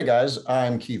Hey guys,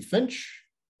 I'm Keith Finch.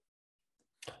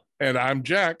 And I'm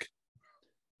Jack.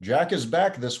 Jack is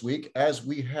back this week as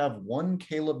we have one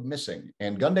Caleb missing.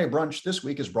 And Gun Day Brunch this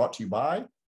week is brought to you by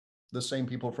the same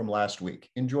people from last week.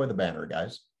 Enjoy the banner,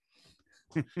 guys.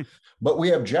 But we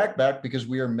have Jack back because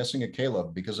we are missing a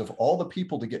Caleb. Because of all the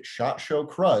people to get SHOT Show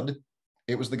crud,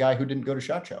 it was the guy who didn't go to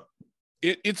SHOT Show.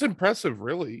 It's impressive,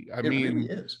 really. I mean, really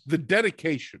is. The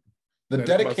dedication. The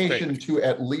dedication to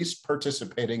at least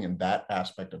participating in that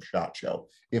aspect of SHOT Show.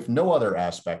 If no other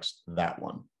aspects, that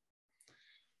one.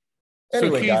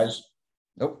 Anyway, so Keith, guys.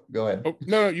 Oh, go ahead. Oh,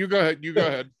 no, you go ahead. You go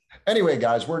ahead. Anyway,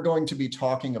 guys, we're going to be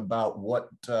talking about what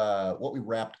we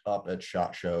wrapped up at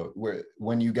SHOT Show.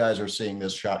 When you guys are seeing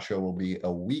this, SHOT Show will be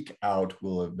a week out.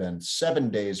 Will have been 7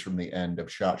 days from the end of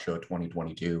SHOT Show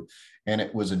 2022, and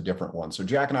it was a different one. So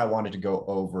Jack and I wanted to go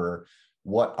over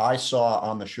what I saw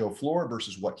on the show floor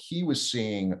versus what he was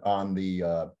seeing on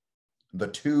the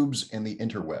tubes and the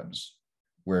interwebs,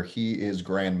 where he is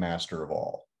grandmaster of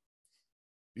all.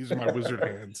 These are my wizard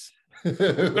hands.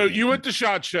 So you went to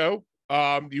SHOT Show.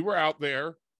 You were out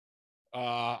there.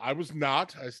 I was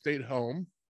not. I stayed home.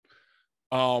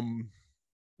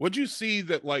 What'd you see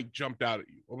that like jumped out at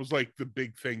you? What was like the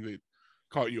big thing that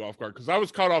caught you off guard? Because I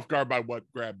was caught off guard by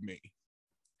what grabbed me.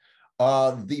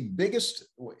 The biggest,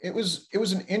 it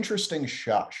was an interesting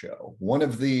SHOT Show. One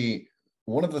of the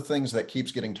things that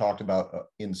keeps getting talked about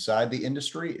inside the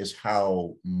industry is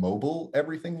how mobile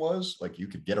everything was. Like you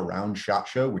could get around SHOT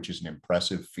Show, which is an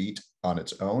impressive feat on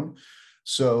its own.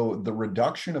 So the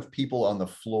reduction of people on the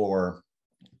floor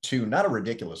to not a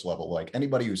ridiculous level, like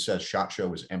anybody who says SHOT Show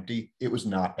was empty, it was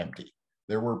not empty.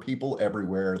 There were people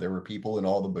everywhere. There were people in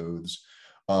all the booths.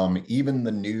 Even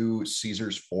the new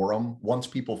Caesars Forum, once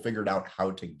people figured out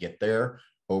how to get there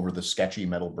over the sketchy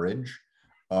metal bridge,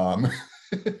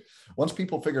 once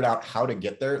people figured out how to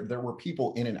get there, there were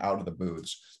people in and out of the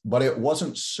booths, but it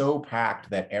wasn't so packed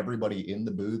that everybody in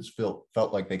the booths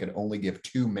felt like they could only give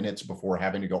 2 minutes before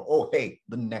having to go, oh, hey,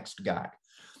 the next guy.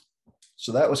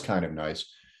 So that was kind of nice.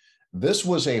 This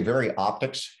was a very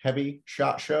optics heavy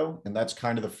SHOT Show. And that's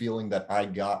kind of the feeling that I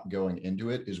got going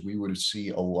into it, is we would see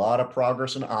a lot of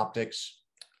progress in optics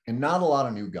and not a lot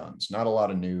of new guns, not a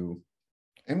lot of new,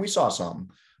 and we saw some.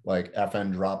 Like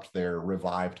FN dropped their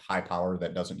revived high power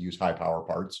that doesn't use high power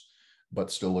parts, but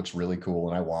still looks really cool,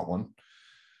 and I want one.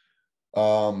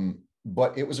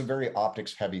 But it was a very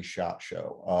optics heavy SHOT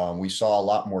Show. We saw a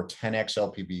lot more 10x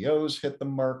LPBOs hit the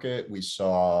market. We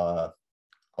saw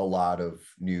a lot of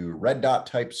new red dot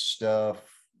type stuff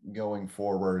going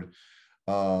forward.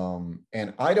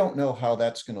 And I don't know how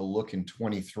that's going to look in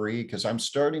 23, because I'm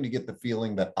starting to get the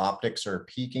feeling that optics are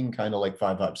peaking, kind of like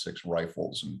 5.56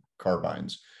 rifles and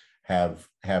carbines have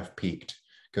peaked,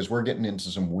 because we're getting into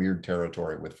some weird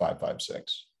territory with 5.56.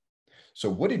 So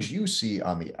what did you see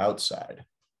on the outside?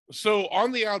 So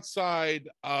on the outside,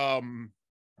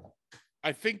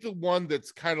 I think the one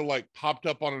that's kind of like popped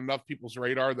up on enough people's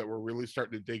radar that we're really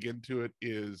starting to dig into it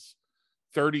is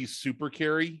 30 Super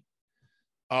Carry.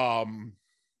 I'm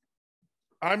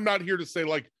not here to say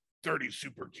like 30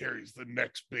 Super Carry is the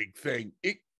next big thing.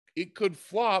 It could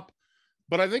flop,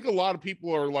 but I think a lot of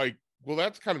people are like, well,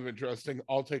 that's kind of interesting.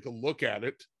 I'll take a look at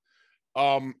it.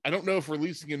 I don't know if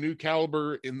releasing a new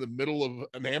caliber in the middle of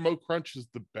an ammo crunch is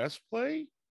the best play,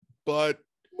 but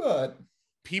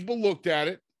people looked at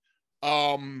it.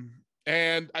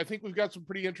 And I think we've got some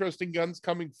pretty interesting guns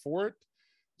coming for it.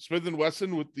 Smith &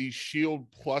 Wesson with the Shield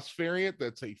Plus variant,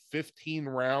 that's a 15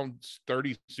 round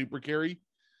 30 Super Carry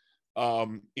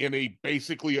in a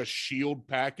basically a shield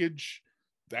package.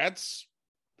 That's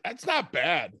not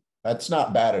bad. That's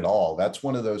not bad at all. That's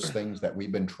one of those things that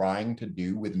we've been trying to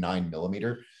do with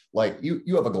 9mm. Like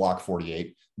you have a Glock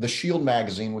 48. The Shield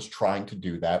magazine was trying to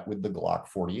do that with the Glock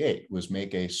 48, was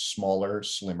make a smaller,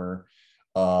 slimmer,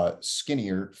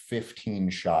 skinnier 15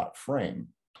 shot frame.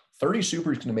 30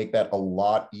 Super is going to make that a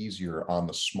lot easier on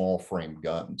the small frame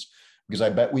guns, because I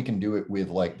bet we can do it with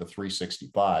like the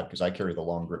 365, because I carry the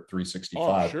long grip 365.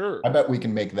 Oh, sure. I bet we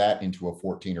can make that into a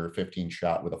 14 or a 15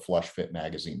 shot with a flush fit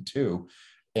magazine too.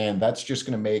 And that's just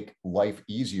going to make life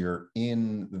easier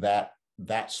in that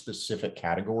specific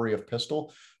category of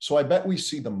pistol. So I bet we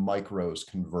see the micros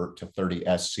convert to 30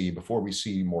 SC before we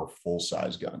see more full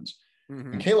size guns.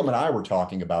 Mm-hmm. And Caleb and I were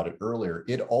talking about it earlier.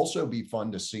 It'd also be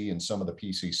fun to see in some of the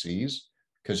PCCs,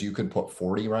 because you could put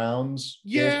 40 rounds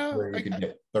where you could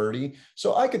get 30.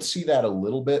 So I could see that a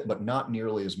little bit, but not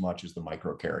nearly as much as the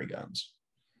micro carry guns.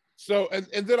 So,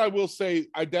 and then I will say,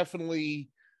 I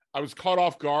was caught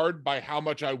off guard by how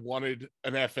much I wanted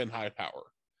an FN high power.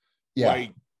 Yeah,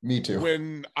 like, me too.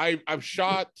 When I've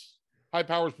shot high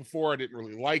powers before, I didn't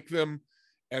really like them.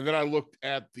 And then I looked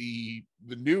at the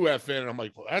new FN, and I'm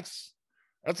like, well, that's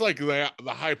like the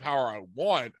high power I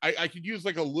want. I could use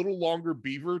like a little longer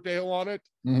beaver tail on it,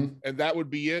 and that would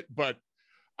be it. But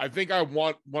I think I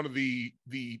want one of the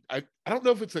I don't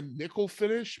know if it's a nickel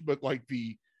finish, but like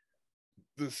the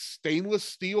stainless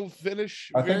steel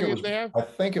finish variant they have. I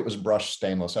think it was brushed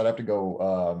stainless. I'd have to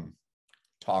go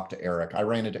talk to Eric. I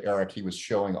ran into Eric. He was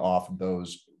showing off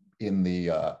those in the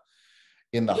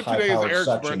high powered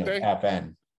section of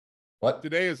FN. What?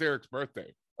 Today is Eric's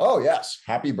birthday. Oh yes,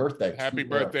 happy birthday! Happy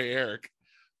birthday, Eric.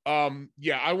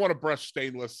 Yeah, I want a brushed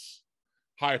stainless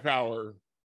high power.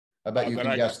 I bet you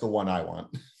can guess the one I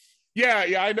want.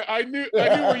 Yeah, I knew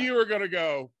where you were gonna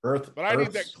go. But I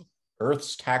need that.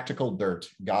 Earth's tactical dirt,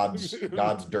 God's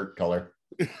dirt color.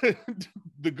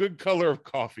 The good color of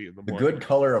coffee in the morning. The good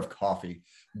color of coffee.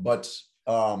 But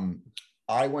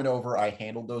I went over, I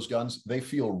handled those guns. They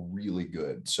feel really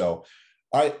good. So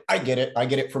I get it. I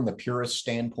get it from the purist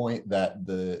standpoint that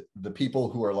the people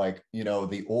who are like, you know,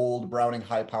 the old Browning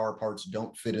high power parts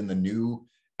don't fit in the new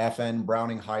FN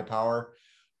Browning high power,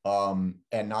 and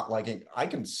not liking. I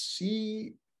can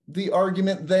see the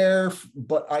argument there,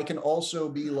 but I can also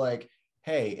be like,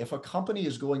 hey, if a company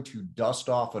is going to dust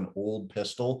off an old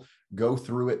pistol, go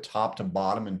through it top to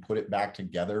bottom and put it back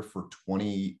together for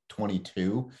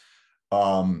 2022,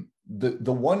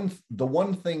 the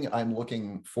one thing I'm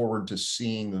looking forward to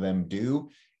seeing them do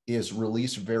is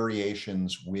release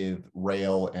variations with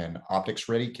rail and optics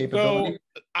ready capability.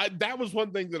 So that was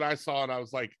one thing that I saw, and I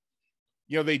was like,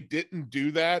 you know, they didn't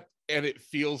do that, and it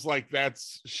feels like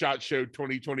that's SHOT Show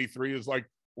 2023 is like,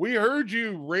 we heard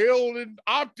you, rail and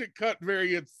optic cut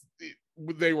variants.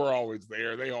 They were always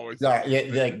there. They always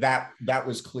that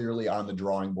was clearly on the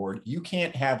drawing board. You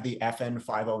can't have the FN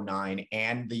 509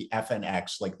 and the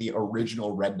FNX, like the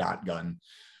original red dot gun,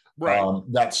 right?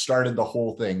 That started the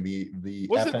whole thing. The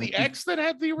was FNP, it the X that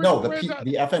had the original? No,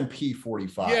 the FNP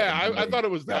 45. Yeah, I thought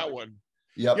it was that one.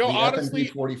 Yep, you know, the honestly,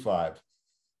 FNP 45.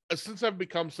 Since I've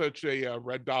become such a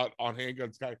red dot on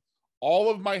handguns guy, all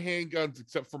of my handguns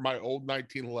except for my old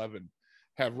 1911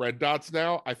 have red dots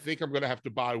now. I think I'm going to have to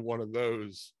buy one of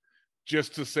those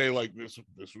just to say like this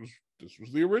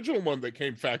was the original one that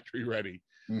came factory ready.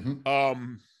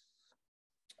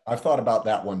 I've thought about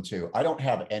that one too. I don't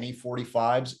have any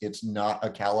 45s. It's not a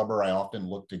caliber I often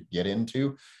look to get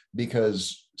into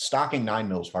because stocking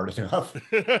 9mm is hard enough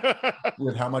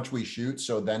with how much we shoot.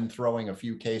 So then throwing a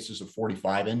few cases of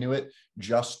 45 into it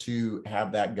just to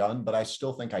have that gun. But I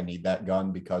still think I need that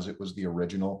gun because it was the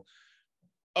original.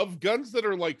 Of guns that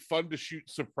are like fun to shoot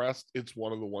suppressed, it's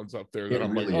one of the ones up there that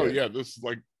I'm really like, oh yeah, this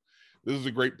is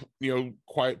a great, you know,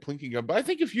 quiet plinking gun. But I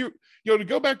think if you know, to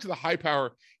go back to the high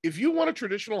power, if you want a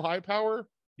traditional high power,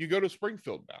 you go to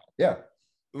Springfield now. Yeah.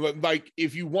 Like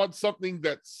if you want something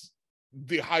that's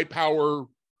the high power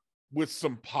with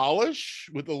some polish,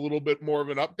 with a little bit more of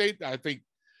an update, I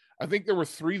think there were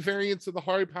 3 variants of the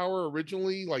high power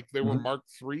originally. Like they were Mark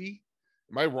III.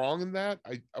 Am I wrong in that?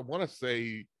 I want to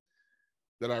say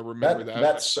that I remember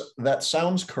that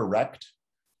sounds correct.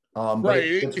 Right. But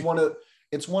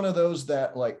it's one of those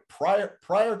that like prior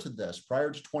to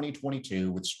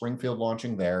 2022 with Springfield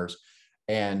launching theirs,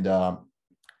 and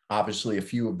obviously a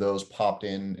few of those popped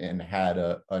in and had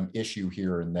an issue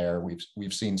here and there.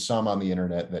 We've seen some on the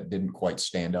internet that didn't quite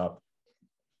stand up,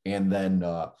 and then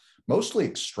mostly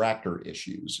extractor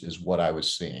issues is what I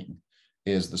was seeing.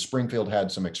 Is the Springfield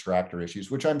had some extractor issues,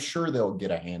 which I'm sure they'll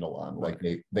get a handle on, like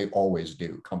they always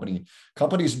do.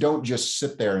 Companies don't just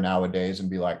sit there nowadays and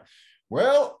be like,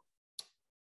 well,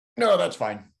 no, that's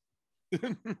fine.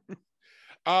 You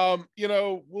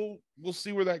know, we'll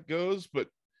see where that goes, but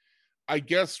I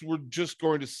guess we're just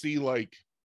going to see like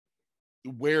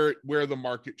where the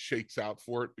market shakes out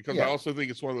for it, because I also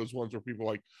think it's one of those ones where people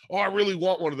are like, oh, I really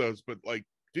want one of those, but like,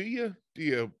 do you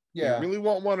really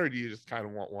want one, or do you just kind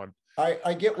of want one? I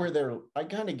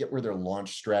kind of get where their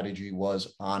launch strategy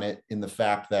was on it, in the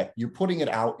fact that you're putting it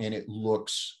out and it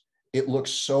looks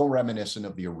so reminiscent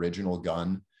of the original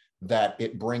gun that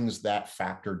it brings that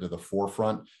factor to the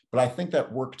forefront. But I think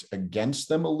that worked against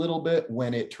them a little bit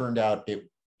when it turned out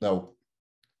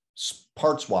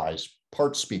parts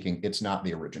speaking, it's not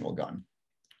the original gun.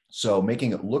 So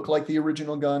making it look like the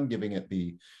original gun, giving it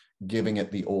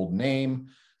the old name,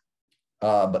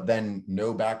 but then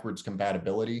no backwards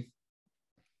compatibility,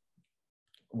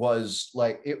 was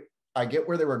like it. I get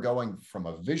where they were going from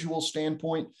a visual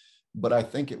standpoint, but I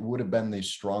think it would have been the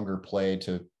stronger play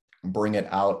to bring it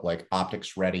out like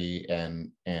optics ready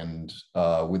and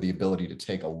with the ability to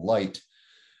take a light,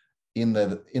 in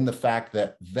the fact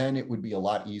that then it would be a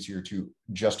lot easier to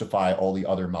justify all the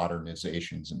other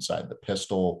modernizations inside the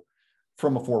pistol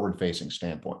from a forward facing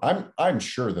standpoint. I'm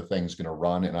sure the thing's going to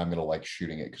run and I'm going to like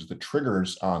shooting it because the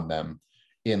triggers on them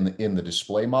in the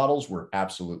display models were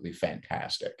absolutely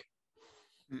fantastic.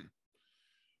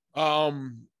 I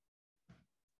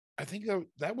think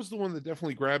that was the one that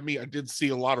definitely grabbed me. I did see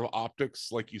a lot of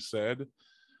optics, like you said.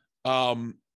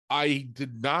 I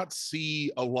did not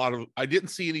see I didn't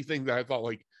see anything that I thought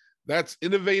like that's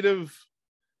innovative,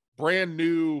 brand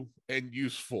new, and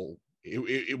useful.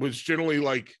 It was generally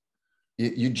like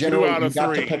you generally 2 out of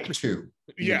 3. To pick two.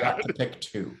 You got to pick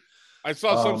two. I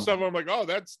saw some stuff. I'm like, oh,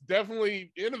 that's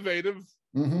definitely innovative.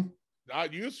 Mm-hmm.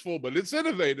 Not useful, but it's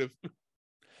innovative.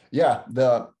 Yeah.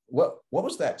 What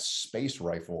was that space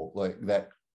rifle like that?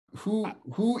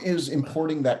 Who is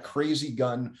importing that crazy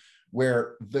gun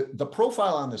where the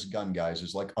profile on this gun, guys,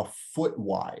 is like a foot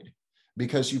wide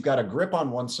because you've got a grip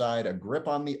on one side, a grip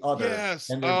on the other, yes,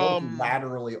 and they're both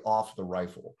laterally off the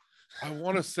rifle. I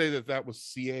want to say that was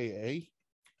CAA.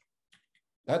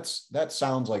 That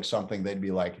sounds like something they'd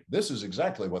be like, this is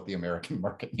exactly what the American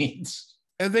market needs.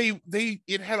 And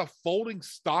it had a folding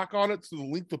stock on it, so the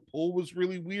length of pull was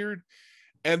really weird.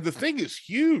 And the thing is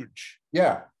huge.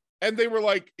 Yeah. And they were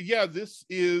like, yeah, this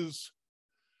is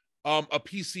a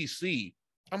PCC.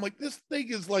 I'm like, this thing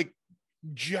is like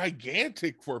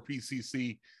gigantic for a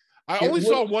PCC. I only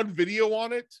saw one video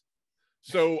on it.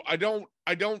 So I don't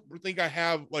think I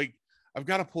have like, I've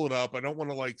got to pull it up. I don't want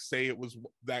to like say it was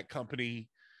that company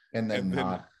and then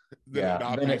not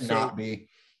be.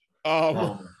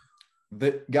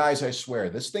 The guys, I swear,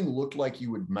 this thing looked like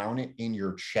you would mount it in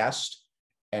your chest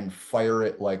and fire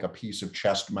it like a piece of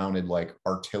chest mounted like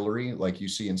artillery, like you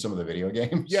see in some of the video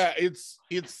games. Yeah, it's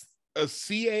a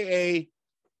CAA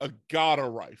Agata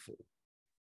rifle.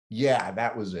 Yeah,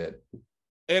 that was it.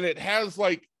 And it has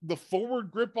like the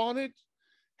forward grip on it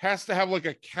has to have like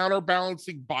a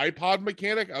counterbalancing bipod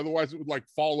mechanic, otherwise it would like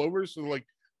fall over. So like,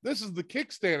 this is the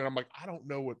kickstand, and I'm like, I don't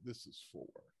know what this is for.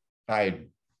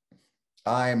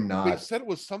 I'm not. They said it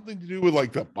was something to do with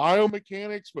like the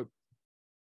biomechanics, but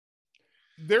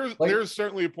there's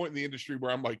certainly a point in the industry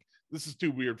where I'm like, this is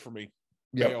too weird for me.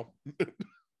 Yeah.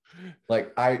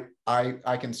 Like I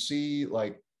can see,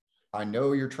 like, I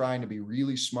know you're trying to be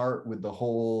really smart with the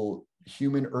whole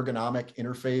human ergonomic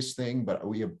interface thing, but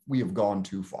we have gone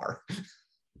too far.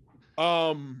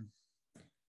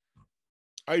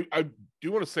 I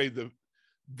do want to say the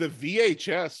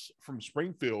VHS from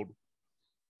Springfield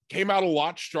came out a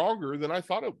lot stronger than I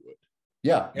thought it would.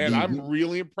 Yeah. And I'm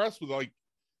really impressed with like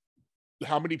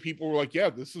how many people were like, yeah,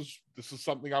 this is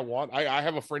something I want. I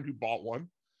have a friend who bought one.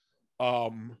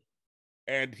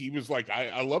 And he was like,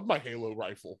 I love my Halo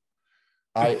rifle.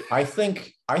 I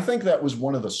think that was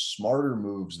one of the smarter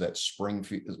moves that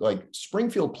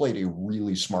Springfield played a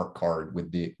really smart card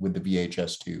with the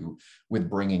VHS2 with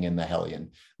bringing in the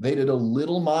Hellion. They did a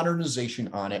little modernization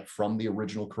on it from the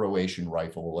original Croatian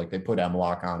rifle. Like they put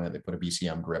M-LOK on it, they put a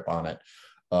BCM grip on it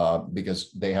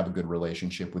because they have a good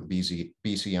relationship with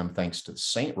BCM thanks to the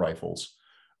Saint rifles.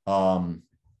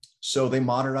 So they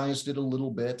modernized it a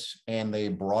little bit and they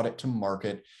brought it to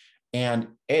market. And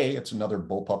it's another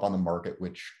bullpup on the market,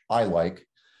 which I like.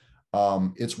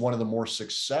 It's one of the more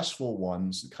successful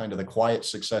ones, kind of the quiet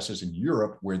successes in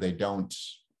Europe, where they don't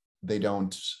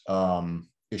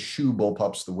eschew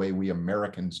bullpups the way we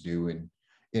Americans do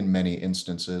in many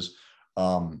instances.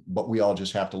 But we all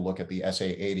just have to look at the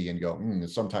SA80 and go,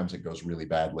 sometimes it goes really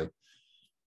badly.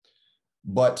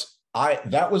 But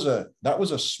that was a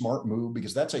smart move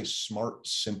because that's a smart,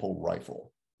 simple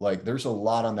rifle. Like there's a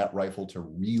lot on that rifle to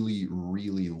really,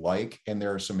 really like. And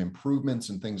there are some improvements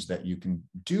and things that you can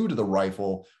do to the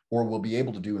rifle or will be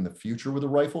able to do in the future with the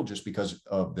rifle just because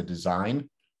of the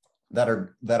design that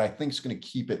I think is going to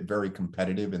keep it very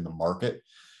competitive in the market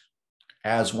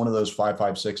as one of those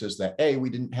 5.56s that we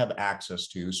didn't have access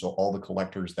to. So all the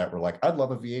collectors that were like, I'd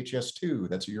love a VHS2.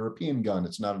 That's a European gun.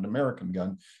 It's not an American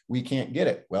gun. We can't get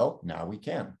it. Well, now we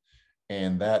can.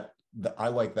 And I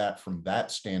like that from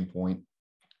that standpoint.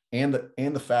 And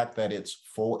the fact that it's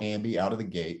full ambi out of the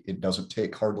gate. It doesn't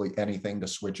take hardly anything to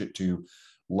switch it to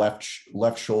left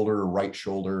shoulder, right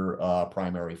shoulder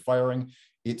primary firing.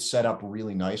 It's set up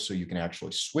really nice so you can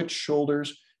actually switch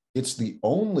shoulders. It's the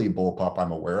only bullpup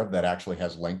I'm aware of that actually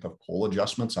has length of pull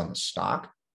adjustments on the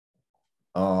stock.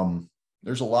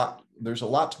 There's a lot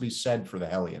to be said for the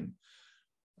Hellion.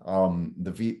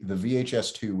 The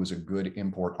VHS2 was a good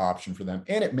import option for them,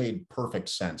 and it made perfect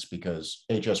sense because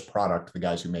HS Product, the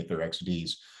guys who make their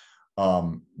XDs,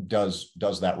 does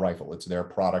that rifle. It's their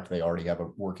product. They already have a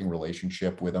working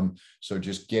relationship with them. So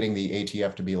just getting the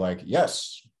ATF to be like,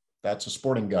 yes, that's a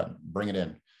sporting gun, bring it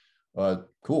in.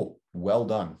 Cool. Well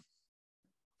done.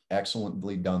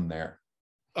 Excellently done there.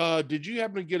 Did you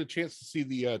happen to get a chance to see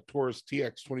the Taurus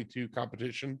TX22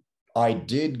 competition? I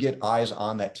did get eyes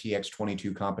on that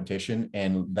TX22 competition,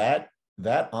 and that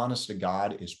honest to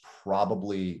God is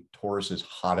probably Taurus's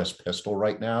hottest pistol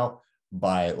right now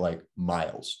by like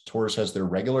miles. Taurus has their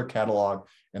regular catalog,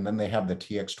 and then they have the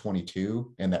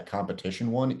TX22, and that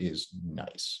competition one is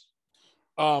nice.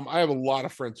 I have a lot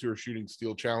of friends who are shooting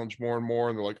Steel Challenge more and more,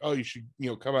 and they're like, "Oh, you should,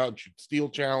 come out and shoot Steel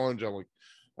Challenge." I'm like,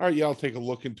 "All right, yeah, I'll take a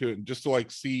look into it." And just to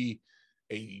like see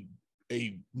a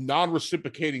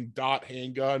non-reciprocating dot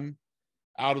handgun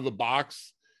out of the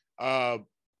box,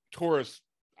 Taurus.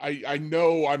 I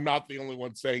know I'm not the only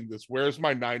one saying this. Where's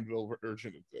my 9mm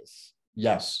version of this?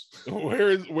 Yes.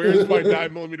 Where's my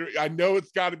 9mm? I know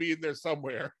it's got to be in there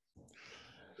somewhere.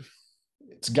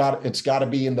 It's got to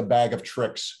be in the bag of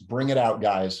tricks. Bring it out,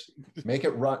 guys. Make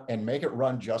it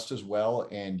run just as well,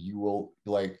 and you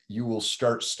will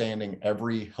start standing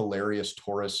every hilarious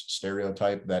Taurus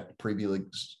stereotype that previously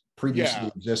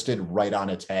existed right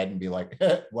on its head and be like,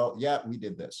 well, yeah, we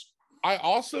did this. I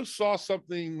also saw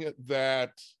something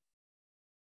that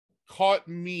caught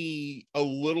me a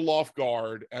little off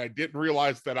guard, and I didn't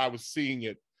realize that I was seeing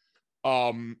it.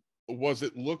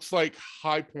 It looks like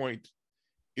High Point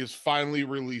is finally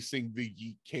releasing the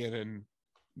Yeet Cannon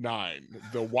 9,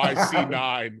 the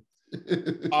YC9.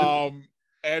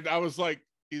 And I was like,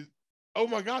 oh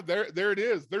my God, there it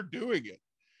is. They're doing it.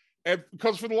 And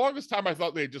because for the longest time, I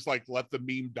thought they just like let the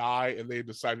meme die and they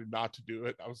decided not to do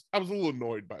it. I was a little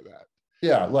annoyed by that.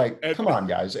 Yeah, come on,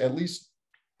 guys. At least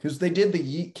because they did the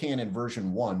Yeet Cannon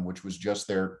version 1, which was just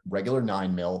their regular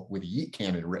 9mm with Yeet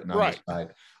Cannon written on the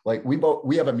side. Like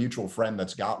we have a mutual friend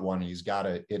that's got one. He's got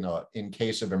it in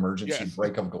case of emergency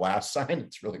break of glass sign.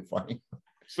 It's really funny.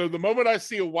 So the moment I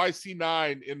see a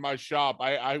YC9 in my shop,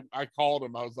 I called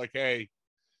him. I was like, "Hey,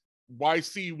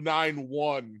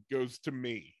 YC91 goes to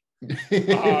me."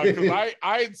 Because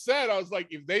I had said, I was like,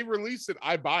 if they release it,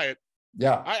 I buy it.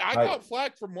 Yeah. I got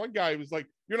flack from one guy who was like,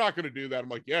 "You're not going to do that." I'm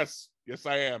like, yes,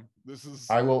 I am. This is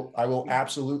I will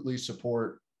absolutely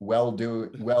support well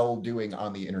doing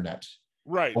on the internet.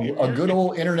 Right. A good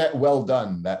old internet well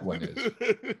done, that one is.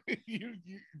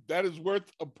 That is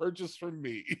worth a purchase from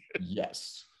me.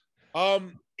 Yes.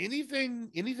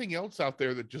 Anything else out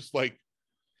there that just like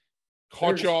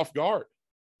caught you off guard?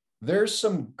 There's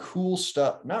some cool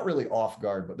stuff, not really off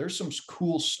guard, but there's some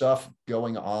cool stuff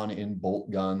going on in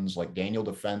bolt guns. Like Daniel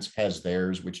Defense has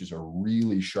theirs, which is a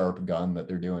really sharp gun that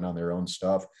they're doing on their own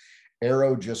stuff.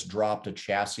 Arrow just dropped a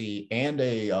chassis and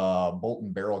a bolt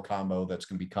and barrel combo that's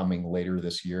going to be coming later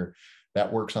this year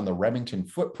that works on the Remington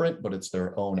footprint, but it's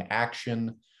their own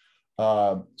action.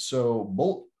 So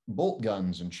bolt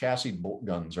guns and chassis bolt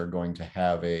guns are going to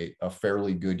have a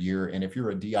fairly good year. And if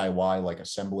you're a DIY, like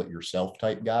assemble it yourself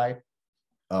type guy,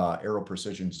 Aero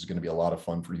Precisions is going to be a lot of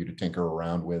fun for you to tinker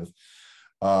around with.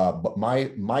 But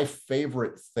my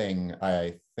favorite thing,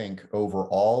 I think,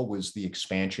 overall was the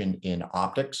expansion in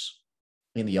optics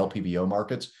in the LPVO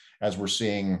markets, as we're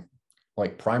seeing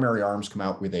like Primary Arms come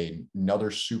out with another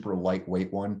super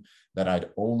lightweight one that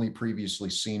I'd only previously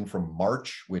seen from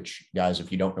March, which, guys,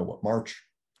 if you don't know what March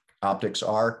optics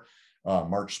are,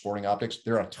 March Sporting Optics,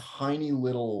 they're a tiny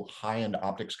little high-end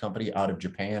optics company out of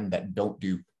Japan that don't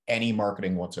do any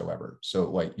marketing whatsoever.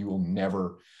 So like you will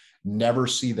never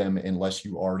see them unless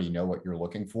you already know what you're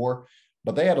looking for.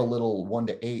 But they had a little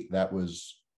 1-8 that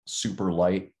was super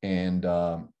light and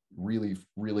really,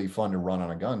 really fun to run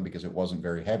on a gun because it wasn't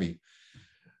very heavy.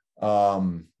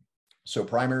 So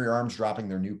Primary Arms dropping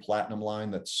their new Platinum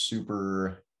line that's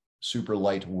super, super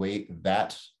lightweight.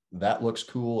 That looks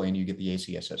cool. And you get the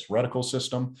ACSS reticle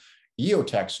system.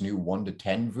 EOTech's new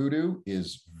 1-10 Voodoo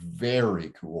is very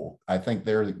cool. I think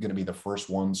they're going to be the first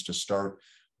ones to start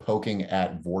poking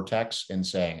at Vortex and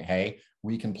saying, hey,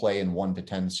 we can play in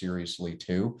 1-10 seriously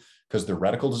too, because the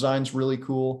reticle design's really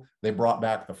cool. They brought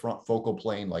back the front focal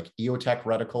plane, like EOTech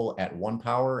reticle at 1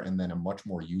 power, and then a much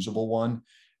more usable one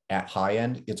at high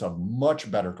end. It's a much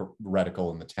better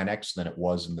reticle in the 10X than it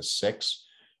was in the 6.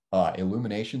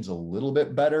 Illumination's a little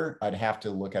bit better. I'd have to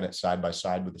look at it side by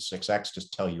side with the 6X to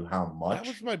tell you how much. That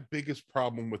was my biggest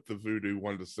problem with the Voodoo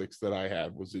 1-6 that I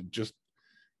had, was it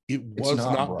was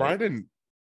not bright, and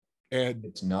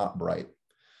it's not bright.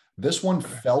 This one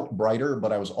felt brighter,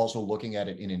 but I was also looking at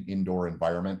it in an indoor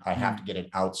environment. I have to get it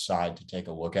outside to take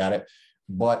a look at it.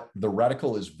 But the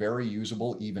reticle is very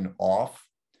usable, even off.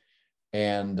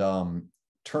 And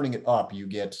turning it up, you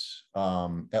get,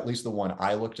 at least the one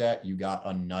I looked at, you got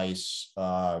a nice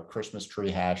Christmas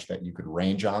tree hash that you could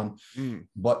range on.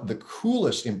 But the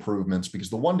coolest improvements,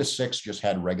 because the 1-6 just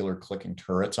had regular clicking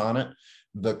turrets on it,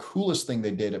 the coolest thing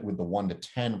they did with the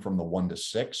 1-10 from the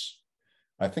 1-6,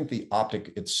 I think the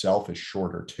optic itself is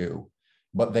shorter too,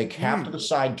 but they capped the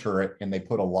side turret and they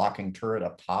put a locking turret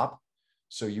up top.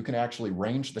 So you can actually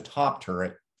range the top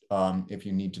turret if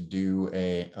you need to do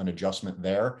an adjustment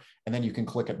there, and then you can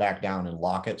click it back down and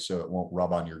lock it so it won't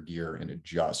rub on your gear and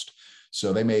adjust.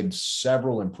 So they made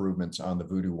several improvements on the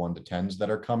Voodoo 1 to 10s that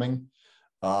are coming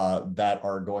that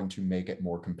are going to make it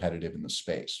more competitive in the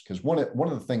space. Because one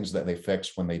of the things that they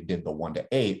fixed when they did the 1 to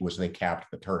 8 was they capped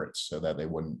the turrets so that they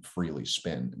wouldn't freely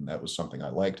spin, and that was something I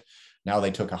liked. Now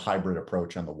they took a hybrid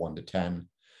approach on the 1 to 10.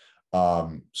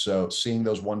 So seeing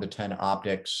those 1 to 10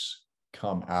 optics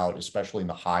come out, especially in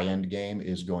the high end game,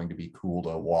 is going to be cool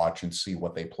to watch and see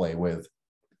what they play with,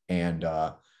 and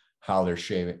how they're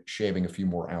shaving a few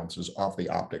more ounces off the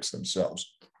optics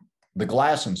themselves. The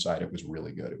glass inside it was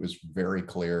really good. It was very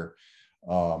clear.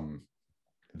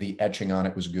 The etching on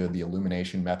it was good. The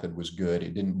illumination method was good.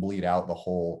 It didn't bleed out the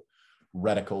whole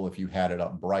reticle if you had it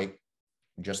up bright,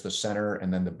 just the center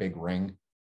and then the big ring.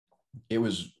 It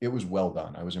was well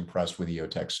done. I was impressed with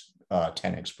EOTech's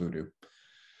 10X Voodoo.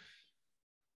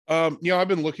 I've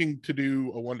been looking to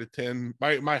do a 1 to 10.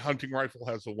 My hunting rifle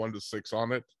has a 1 to 6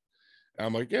 on it. And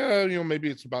I'm like, yeah, maybe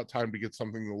it's about time to get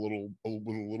something with a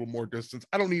little more distance.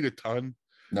 I don't need a ton.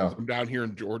 No, I'm down here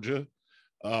in Georgia.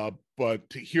 But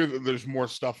to hear that there's more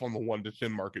stuff on the 1 to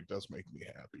 10 market does make me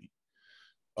happy.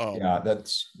 Yeah,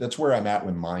 that's where I'm at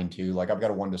with mine too. Like, I've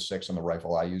got a 1 to 6 on the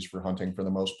rifle I use for hunting for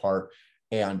the most part.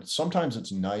 And sometimes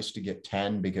it's nice to get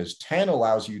 10 because 10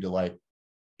 allows you to, like,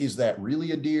 is that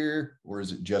really a deer or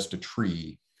is it just a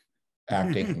tree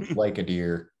acting like a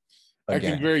deer?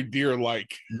 Again, acting very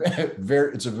deer-like.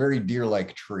 It's a very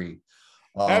deer-like tree.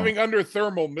 Having under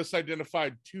thermal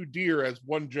misidentified 2 deer as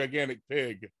 1 gigantic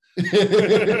pig. It's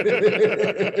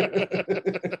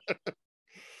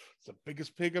the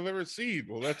biggest pig I've ever seen.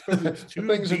 Well, that's because it's 2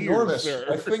 thing's deers, enormous. sir.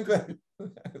 I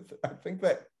think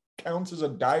that counts as a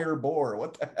dire boar.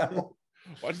 What the hell?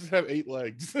 Why does it have 8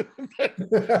 legs?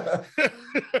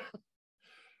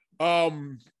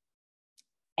 On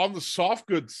the soft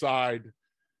goods side,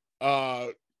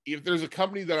 if there's a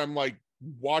company that I'm like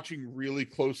watching really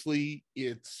closely,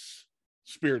 it's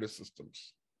Spiritus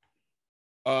Systems.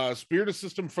 Spiritus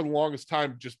System for the longest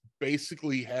time just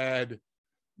basically had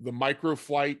the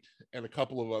Microflight and a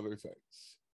couple of other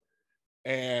things.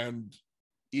 And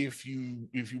if you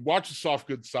watch the soft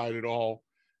goods side at all,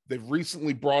 they've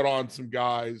recently brought on some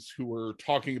guys who are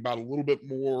talking about a little bit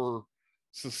more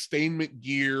sustainment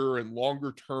gear and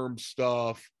longer term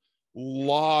stuff. A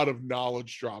lot of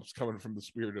knowledge drops coming from the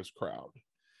Spiritus crowd.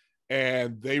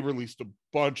 And they released a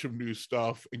bunch of new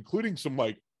stuff, including some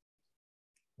like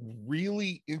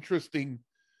really interesting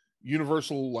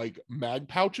universal like mag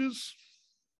pouches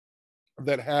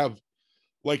that have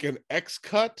like an X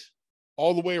cut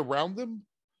all the way around them.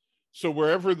 So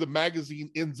wherever the magazine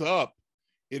ends up,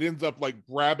 it ends up like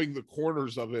grabbing the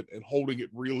corners of it and holding it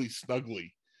really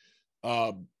snugly.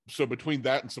 So between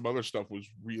that and some other stuff was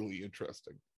really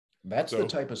interesting. That's the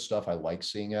type of stuff I like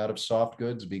seeing out of soft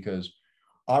goods, because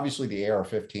obviously the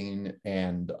AR-15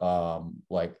 and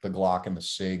like the Glock and the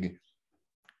SIG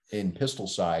in pistol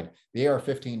side, the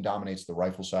AR-15 dominates the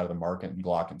rifle side of the market, and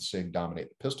Glock and SIG dominate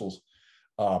the pistols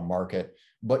market.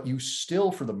 But you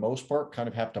still, for the most part, kind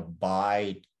of have to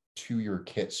buy to your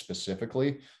kit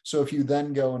specifically. So if you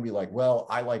then go and be like, well,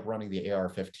 I like running the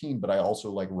AR-15, but I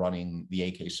also like running the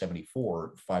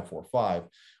AK-74 545,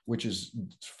 which is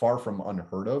far from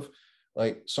unheard of.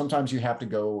 Like, sometimes you have to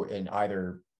go and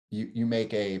either you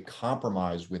make a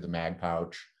compromise with the mag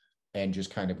pouch and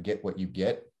just kind of get what you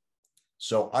get.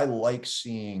 So I like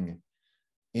seeing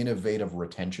innovative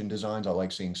retention designs. I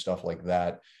like seeing stuff like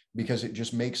that, because it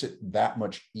just makes it that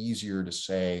much easier to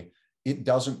say, it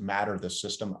doesn't matter the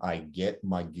system I get,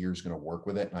 my gear's going to work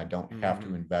with it. And I don't have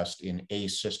to invest in a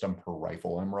system per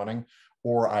rifle I'm running,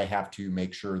 or I have to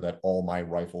make sure that all my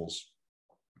rifles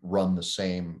run the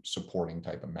same supporting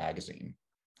type of magazine.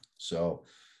 So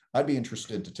I'd be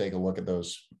interested to take a look at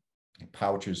those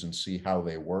pouches and see how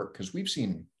they work, because we've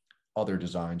seen other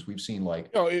designs. We've seen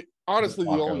like, honestly,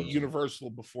 the only universal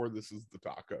before this is the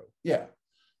Taco. Yeah.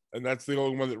 And that's the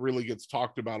only one that really gets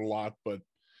talked about a lot. But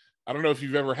I don't know if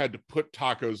you've ever had to put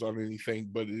tacos on anything,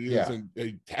 but it is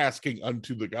a tasking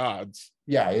unto the gods.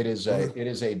 Yeah, it is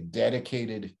a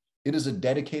dedicated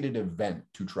event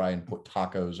to try and put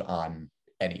tacos on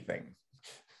anything.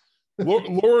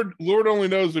 Lord only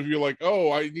knows if you're like,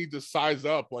 oh, I need to size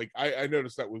up. Like I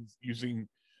noticed that with using,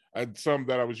 I had some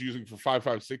that I was using for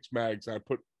 5.56 mags. I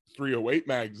put 308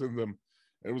 mags in them.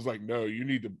 And it was like, no, you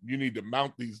need to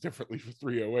mount these differently for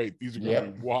 308. These are going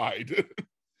to be wide.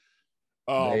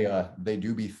 They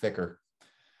do be thicker.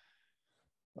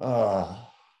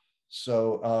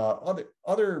 So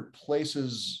other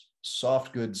places,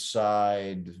 soft goods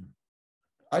side,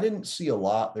 I didn't see a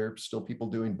lot. There's still people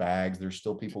doing bags. There's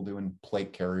still people doing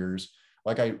plate carriers.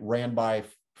 Like I ran by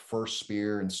First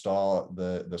Spear and saw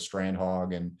the Strand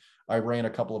Hog, and I ran a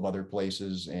couple of other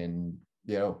places, and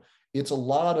you know, it's a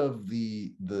lot of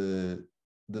the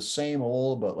same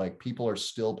old, but like people are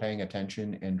still paying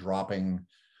attention and dropping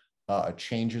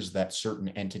changes that certain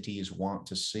entities want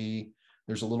to see.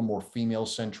 There's a little more female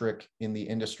centric in the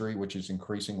industry, which is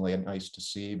increasingly nice to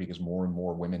see because more and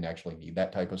more women actually need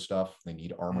that type of stuff. They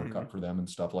need armor cut for them and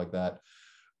stuff like that.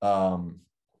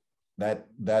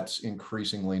 That's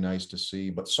increasingly nice to see.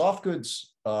 But soft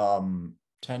goods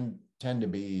tend to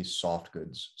be soft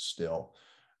goods still.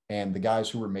 And the guys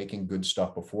who were making good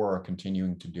stuff before are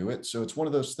continuing to do it. So it's one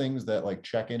of those things that like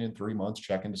check in 3 months,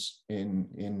 check in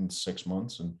 6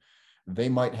 months, and they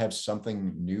might have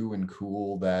something new and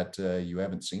cool that you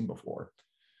haven't seen before.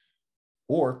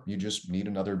 Or you just need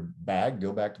another bag,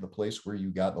 go back to the place where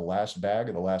you got the last bag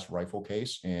or the last rifle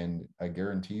case, and I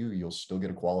guarantee you'll still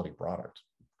get a quality product.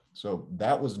 So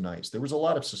that was nice. There was a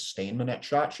lot of sustainment at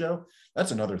SHOT Show.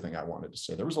 That's another thing I wanted to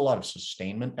say. There was a lot of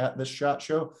sustainment at this SHOT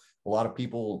Show. A lot of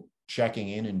people checking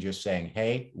in and just saying,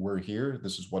 hey, we're here.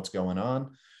 This is what's going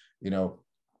on. You know,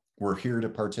 we're here to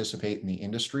participate in the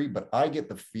industry. But I get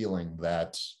the feeling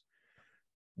that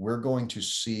we're going to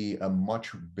see a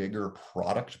much bigger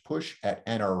product push at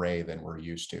NRA than we're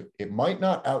used to. It might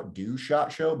not outdo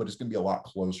SHOT Show, but it's going to be a lot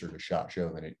closer to SHOT Show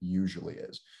than it usually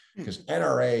is. Because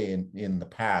NRA in the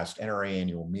past, NRA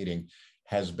annual meeting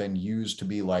has been used to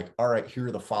be like, all right, here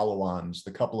are the follow-ons,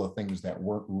 the couple of things that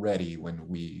weren't ready when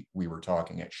we were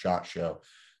talking at SHOT Show.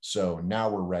 So now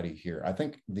we're ready here. I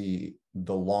think the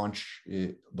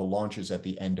launches at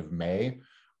the end of May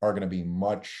are going to be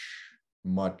much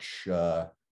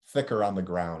thicker on the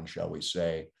ground, shall we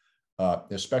say,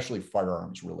 especially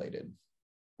firearms related.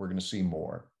 We're going to see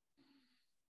more.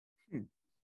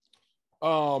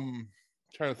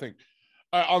 Trying to think.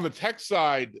 On the tech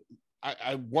side,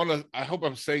 I hope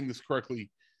I'm saying this correctly.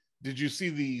 Did you see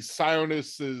the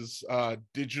Sionis's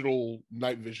digital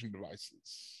night vision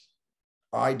devices?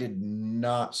 I did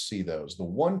not see those. The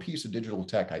one piece of digital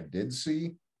tech I did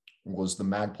see was the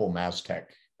Magpul Maztec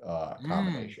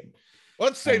combination.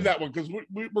 Let's save that one because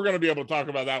we're going to be able to talk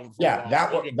about that one.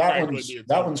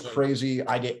 That one's crazy.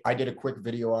 I did a quick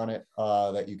video on it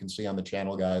that you can see on the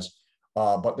channel, guys.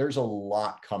 But there's a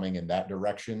lot coming in that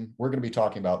direction. We're going to be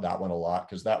talking about that one a lot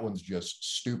because that one's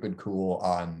just stupid cool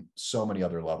on so many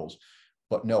other levels.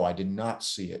 But no, I did not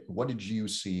see it. What did you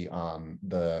see on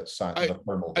the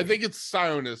thermal? I think it's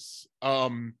Sionis.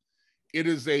 It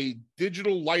is a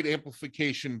digital light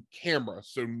amplification camera,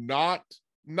 so not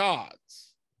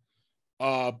nods.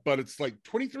 But it's like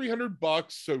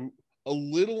 $2,300, so a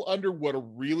little under what a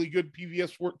really good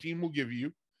PVS 14 will give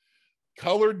you.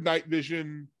 Colored night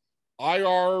vision,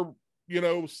 IR,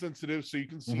 sensitive, so you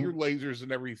can see your lasers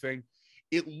and everything.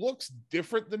 It looks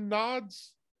different than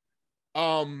nods.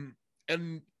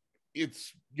 And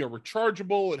it's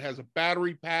rechargeable. It has a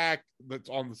battery pack that's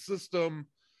on the system,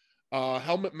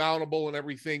 helmet mountable and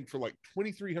everything for like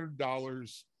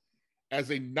 $2,300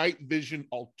 as a night vision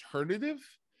alternative.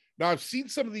 Now I've seen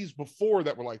some of these before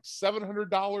that were like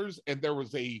 $700, and there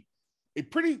was a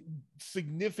pretty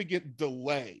significant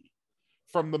delay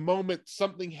from the moment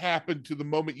something happened to the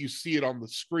moment you see it on the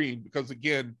screen, because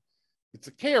again, it's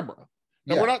a camera.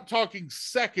 Now we're not talking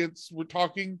seconds, we're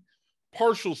talking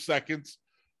partial seconds,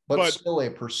 but still a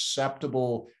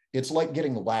perceptible. It's like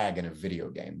getting lag in a video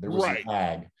game. There was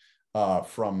lag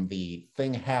from the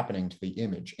thing happening to the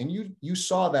image, and you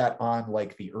saw that on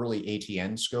like the early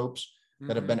ATN scopes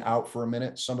that have been out for a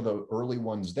minute. Some of the early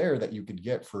ones there that you could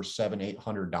get for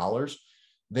 $700-800,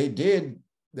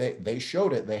 they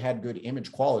showed it. They had good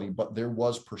image quality, but there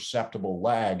was perceptible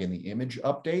lag in the image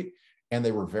update, and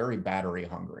they were very battery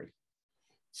hungry.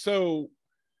 So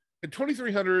at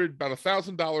 $2,300, about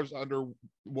 $1,000 under,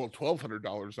 well,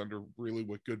 $1,200 under really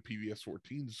what good PVS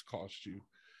 14s cost you.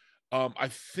 I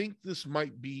think this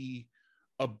might be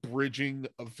a bridging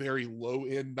of very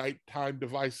low-end nighttime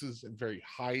devices and very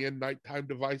high-end nighttime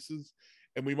devices.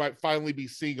 And we might finally be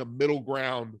seeing a middle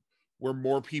ground where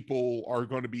more people are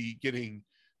going to be getting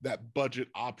that budget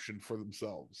option for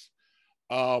themselves.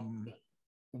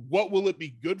 What will it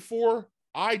be good for?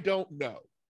 I don't know.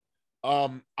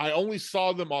 I only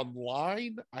saw them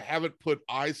online. I haven't put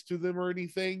eyes to them or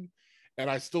anything. And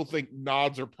I still think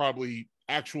nods are probably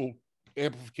actual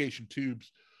amplification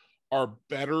tubes are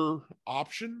better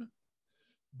option.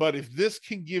 But if this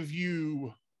can give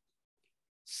you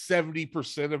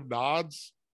 70% of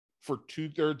nods for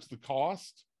 2/3 the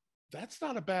cost, That's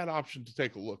not a bad option to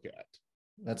take a look at.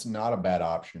 That's not a bad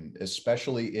option,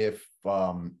 especially if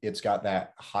it's got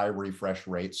that high refresh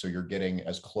rate. So you're getting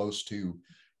as close to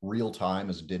real time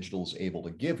as digital is able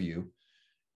to give you.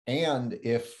 And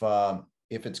if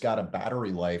it's got a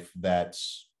battery life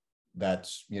that's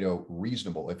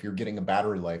reasonable, if you're getting a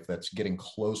battery life that's getting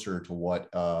closer to what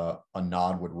a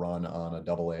Nod would run on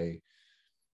a AA,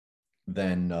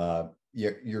 then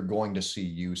you're going to see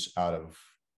use out of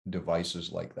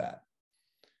devices like that.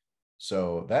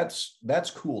 So that's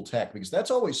cool tech, because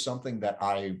that's always something that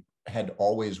I had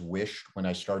always wished when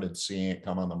I started seeing it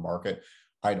come on the market.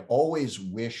 I'd always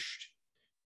wished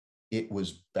it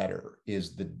was better,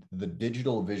 is the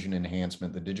digital vision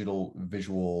enhancement, the digital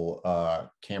visual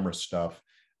camera stuff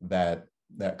that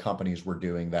companies were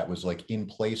doing that was like in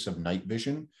place of night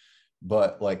vision.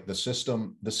 But like the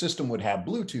system would have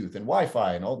Bluetooth and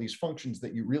Wi-Fi and all these functions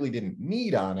that you really didn't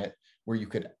need on it, where you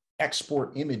could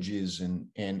export images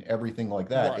and everything like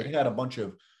that. Right. It had a bunch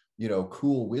of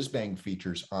cool whiz bang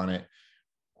features on it,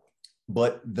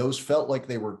 but those felt like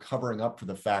they were covering up for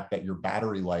the fact that your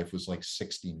battery life was like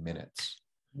 60 minutes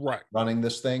right running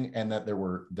this thing, and that there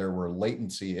were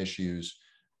latency issues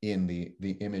in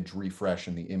the image refresh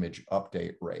and the image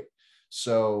update rate.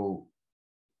 So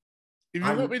if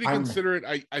you want me to consider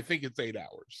it, I think it's 8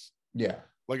 hours. Yeah,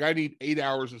 like I need 8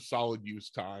 hours of solid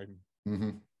use time.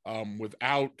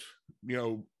 Without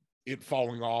it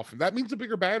falling off, and that means a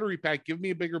bigger battery pack. Give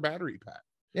me a bigger battery pack.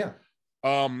 Yeah.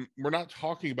 We're not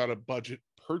talking about a budget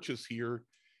purchase here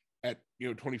at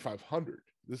 $2,500.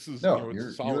 This is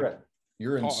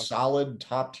you're in solid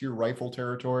top tier rifle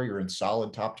territory. You're in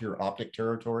solid top tier optic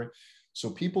territory.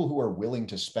 So people who are willing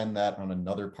to spend that on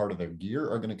another part of their gear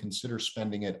are going to consider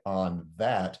spending it on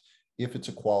that if it's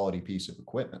a quality piece of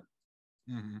equipment.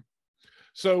 Mm-hmm.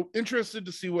 So interested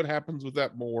to see what happens with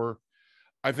that more.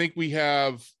 I think we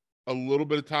have a little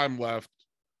bit of time left.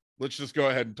 Let's just go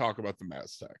ahead and talk about the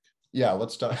Maztek. Yeah,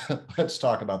 let's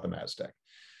talk about the Maztek.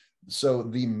 So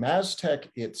the Maztek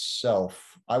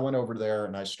itself, I went over there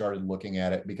and I started looking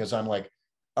at it because I'm like,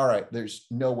 all right, there's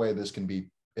no way this can be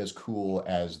as cool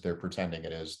as they're pretending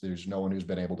it is. There's no one who's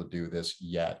been able to do this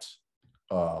yet.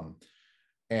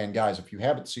 And guys, if you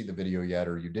haven't seen the video yet,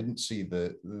 or you didn't see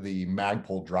the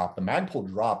Magpul drop, the Magpul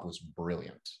drop was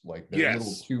brilliant. Like their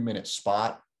little 2-minute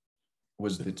spot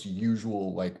was its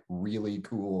usual, like really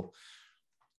cool.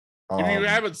 If you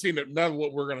haven't seen it, none of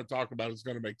what we're going to talk about is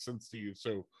going to make sense to you.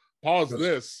 So pause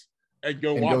this and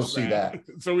go watch that.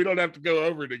 So we don't have to go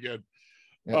over it again.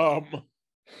 Yeah.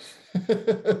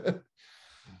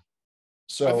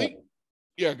 So I think,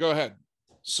 go ahead.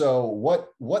 So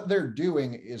what they're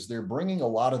doing is they're bringing a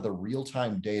lot of the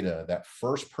real-time data that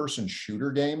first-person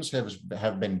shooter games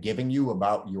have been giving you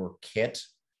about your kit.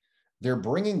 They're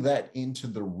bringing that into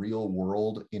the real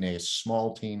world in a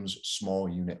small teams, small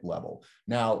unit level.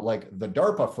 Now, like the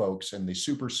DARPA folks and the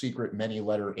super secret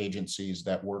many-letter agencies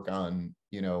that work on,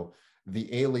 the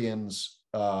aliens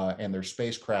and their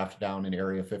spacecraft down in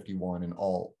Area 51 and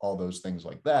all those things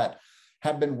like that,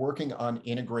 have been working on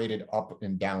integrated up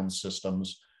and down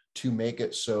systems to make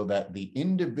it so that the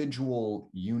individual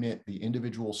unit, the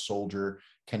individual soldier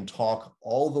can talk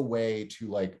all the way to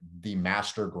like the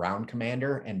master ground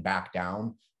commander and back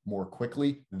down more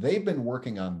quickly. They've been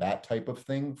working on that type of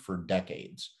thing for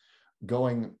decades.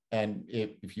 And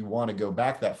if you want to go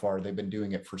back that far, they've been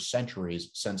doing it for centuries,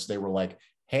 since they were like,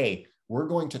 hey, we're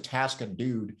going to task a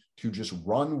dude to just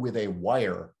run with a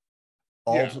wire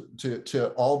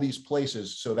to all these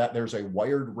places, so that there's a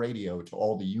wired radio to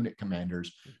all the unit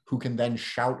commanders who can then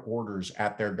shout orders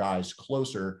at their guys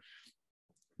closer,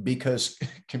 because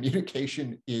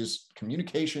communication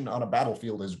on a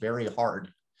battlefield is very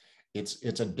hard.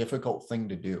 It's a difficult thing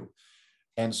to do.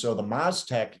 And so the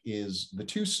Maztek is the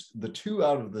two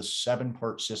out of the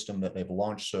 7-part system that they've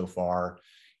launched so far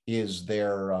is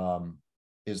their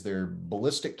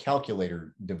ballistic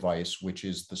calculator device, which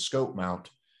is the scope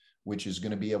mount, which is going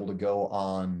to be able to go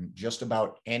on just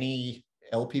about any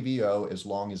LPVO as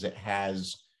long as it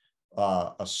has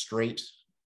a straight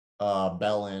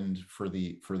bell end for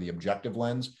the objective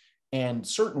lens, and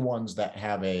certain ones that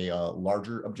have a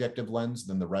larger objective lens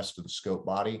than the rest of the scope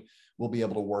body will be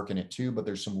able to work in it too. But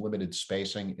there's some limited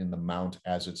spacing in the mount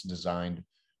as it's designed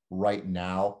right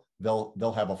now.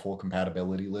 They'll have a full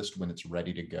compatibility list when it's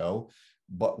ready to go.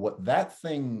 But what that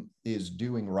thing is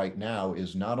doing right now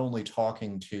is not only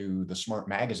talking to the smart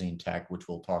magazine tech, which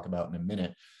we'll talk about in a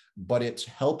minute, but it's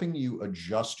helping you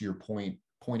adjust your point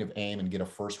of aim and get a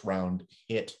first round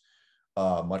hit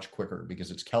much quicker,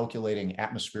 because it's calculating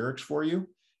atmospherics for you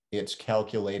it's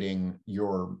calculating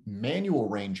your manual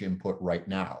range input right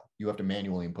now. You have to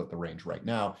manually input the range right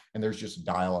now, and there's just a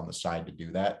dial on the side to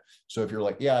do that. So if you're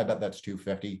like, yeah, I bet that's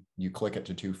 250, you click it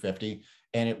to 250,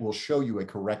 and it will show you a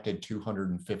corrected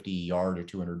 250 yard or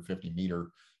 250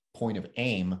 meter point of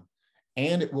aim,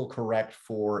 and it will correct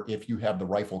for if you have the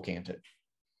rifle canted.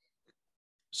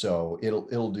 So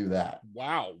it'll do that.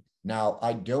 Wow. Now,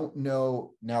 I don't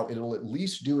know. Now, it'll at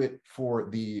least do it for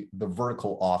the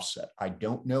vertical offset. I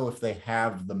don't know if they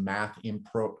have the math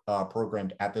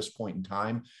programmed at this point in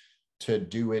time to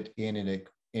do it in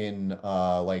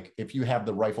like if you have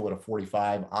the rifle at a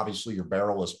 45, obviously your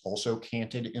barrel is also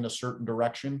canted in a certain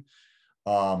direction.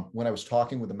 When I was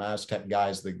talking with the Maztec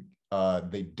guys,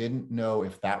 they didn't know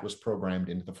if that was programmed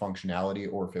into the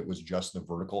functionality or if it was just the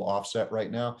vertical offset right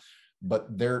now.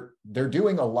 But they're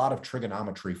doing a lot of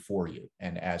trigonometry for you.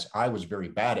 And as I was very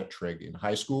bad at trig in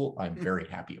high school, I'm very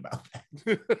happy about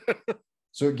that.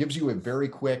 So it gives you a very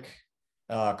quick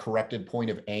corrected point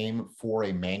of aim for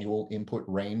a manual input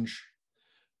range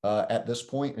at this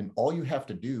point. And all you have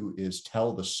to do is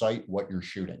tell the sight what you're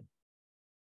shooting.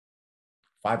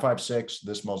 5.56,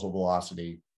 this muzzle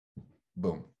velocity,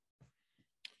 boom.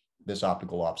 This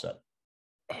optical offset.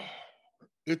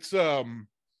 It's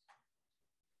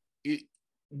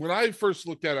when I first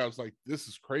looked at it, I was like, this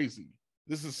is crazy.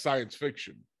 This is science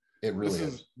fiction. It really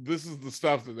is. This is the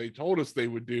stuff that they told us they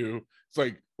would do. It's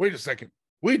like, wait a second.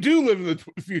 We do live in the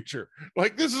future.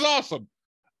 Like, this is awesome.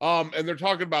 And they're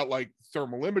talking about like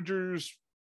thermal imagers,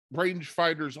 range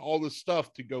finders, all this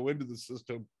stuff to go into the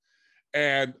system.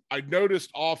 And I noticed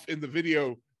off in the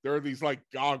video, there are these like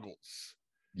goggles.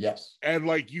 Yes. And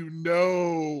like, you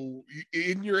know,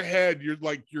 in your head,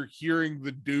 you're hearing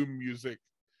the Doom music.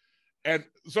 And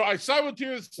so I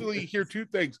simultaneously hear two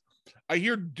things. I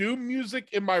hear Doom music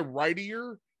in my right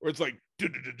ear, where it's like,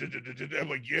 I'm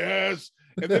like, yes.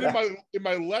 And then in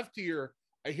my left ear,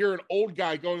 I hear an old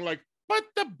guy going like, but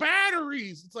the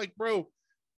batteries. It's like, bro,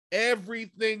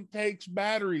 everything takes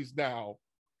batteries now.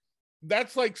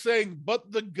 That's like saying,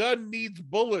 but the gun needs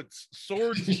bullets.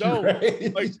 Swords don't.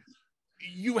 Right? Like,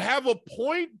 you have a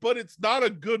point, but it's not a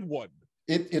good one.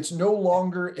 It's no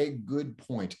longer a good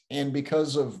point. And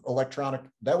because of electronic,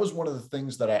 that was one of the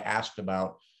things that I asked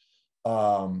about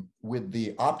with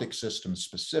the optic system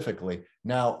specifically.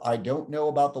 Now, I don't know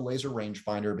about the laser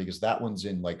rangefinder because that one's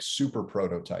in like super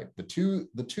prototype. The two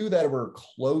that were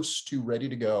close to ready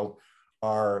to go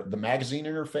are the magazine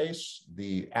interface,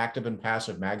 the active and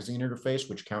passive magazine interface,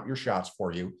 which count your shots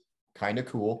for you. Kind of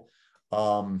cool.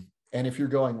 And if you're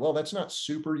going, well, that's not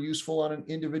super useful on an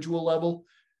individual level.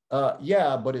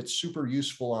 Yeah, but it's super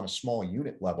useful on a small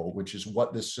unit level, which is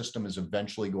what this system is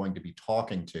eventually going to be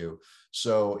talking to.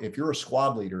 So if you're a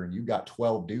squad leader and you've got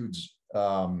 12 dudes,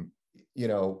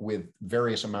 with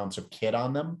various amounts of kit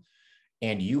on them,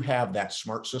 and you have that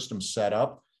smart system set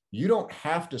up, you don't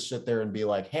have to sit there and be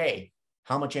like, hey,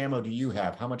 how much ammo do you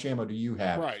have? How much ammo do you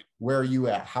have? Right. Where are you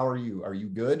at? How are you? Are you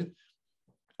good?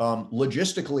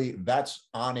 Logistically, that's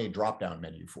on a drop-down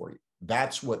menu for you.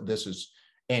 That's what this is.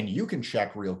 And you can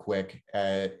check real quick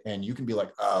and you can be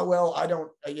like, oh, well, I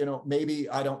don't, maybe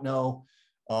I don't know.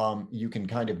 You can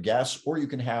kind of guess, or you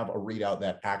can have a readout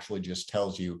that actually just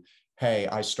tells you, hey,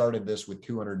 I started this with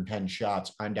 210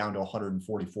 shots. I'm down to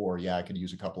 144. Yeah, I could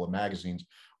use a couple of magazines.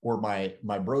 Or my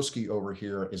broski over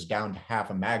here is down to half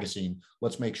a magazine.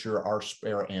 Let's make sure our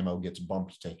spare ammo gets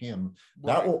bumped to him.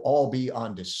 Right. That will all be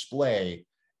on display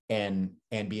and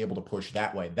be able to push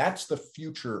that way. That's the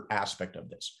future aspect of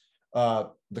this.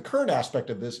 The current aspect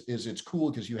of this is it's cool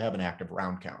because you have an active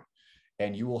round count,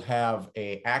 and you will have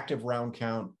a active round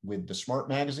count with the smart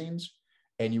magazines,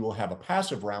 and you will have a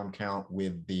passive round count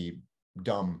with the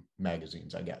dumb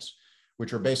magazines, I guess,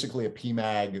 which are basically a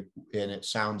PMag, and it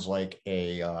sounds like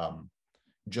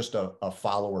just a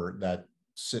follower that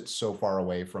sits so far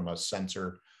away from a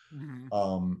sensor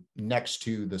next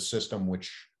to the system,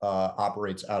 which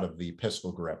operates out of the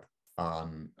pistol grip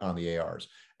on the ARs.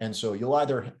 And so you'll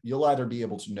either be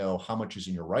able to know how much is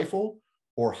in your rifle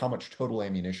or how much total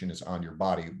ammunition is on your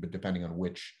body, but depending on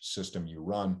which system you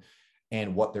run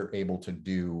and what they're able to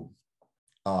do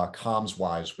comms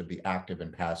wise with the active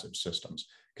and passive systems.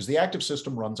 Because the active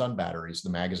system runs on batteries. The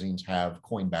magazines have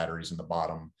coin batteries in the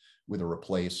bottom with a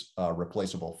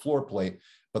replaceable floor plate,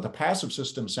 but the passive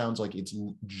system sounds like it's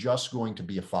just going to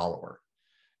be a follower.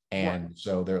 And right.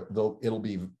 So it'll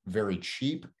be very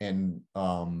cheap and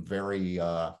very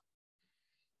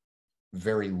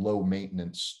low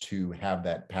maintenance to have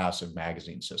that passive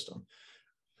magazine system.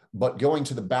 But going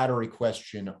to the battery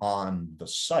question on the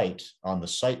sight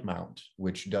mount,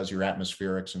 which does your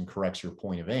atmospherics and corrects your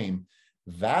point of aim,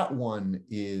 That one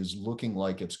is looking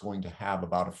like it's going to have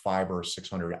about a 500 or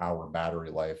 600 hour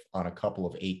battery life on a couple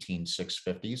of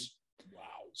 18650s. Wow.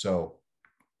 So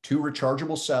 2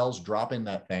 rechargeable cells drop in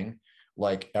that thing,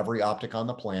 like every optic on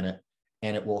the planet,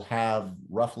 and it will have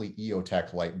roughly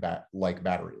EOTech like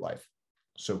battery life.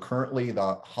 So currently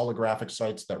the holographic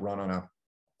sights that run on a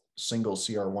single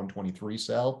CR123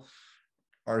 cell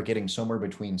are getting somewhere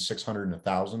between 600 and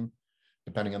 1,000,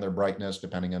 depending on their brightness,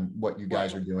 depending on what you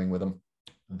guys are doing with them.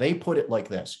 They put it like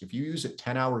this: if you use it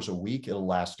 10 hours a week, it'll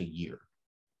last a year.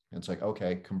 And it's like,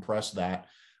 okay, compress that.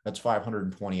 That's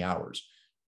 520 hours.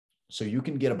 So you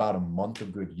can get about a month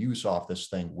of good use off this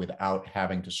thing without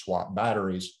having to swap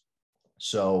batteries.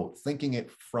 So thinking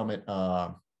it from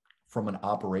an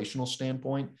operational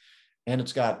standpoint, and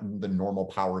it's got the normal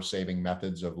power saving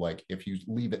methods of, like, if you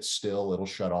leave it still, it'll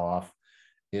shut off.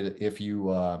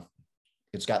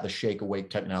 It's got the Shake Awake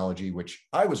technology, which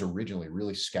I was originally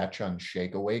really sketch on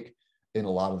Shake Awake in a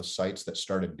lot of the sites that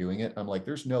started doing it. I'm like,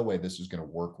 there's no way this is going to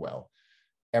work well.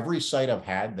 Every site I've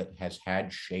had that has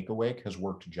had Shake Awake has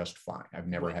worked just fine. I've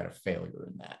never had a failure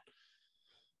in that.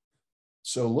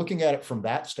 So looking at it from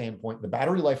that standpoint, the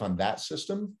battery life on that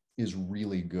system is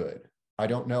really good. I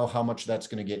don't know how much that's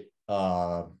going to get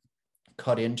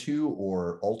cut into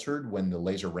or altered when the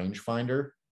laser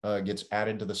rangefinder gets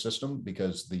added to the system,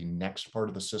 because the next part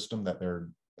of the system that they're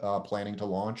planning to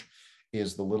launch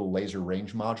is the little laser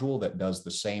range module that does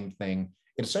the same thing.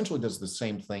 It essentially does the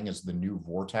same thing as the new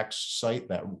Vortex sight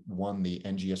that won the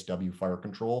NGSW fire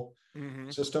control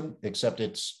system, except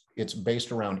it's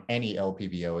based around any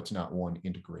LPVO. It's not one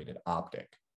integrated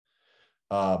optic.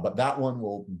 But that one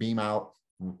will beam out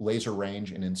laser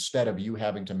range, and instead of you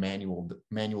having to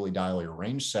manually dial your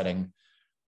range setting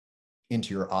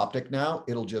into your optic now,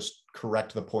 it'll just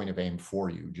correct the point of aim for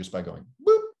you just by going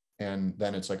boop. And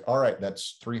then it's like, all right,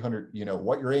 that's 300,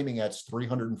 what you're aiming at is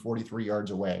 343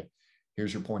 yards away.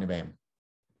 Here's your point of aim.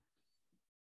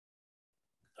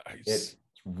 Nice. It's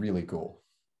really cool.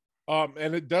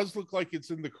 And it does look like it's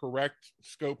in the correct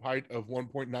scope height of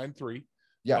 1.93.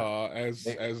 Yeah. As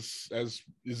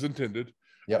is intended.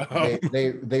 Yep.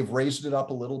 They've raised it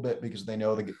up a little bit because they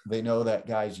know that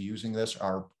guys using this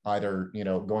are either,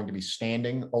 going to be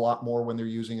standing a lot more when they're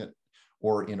using it,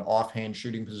 or in offhand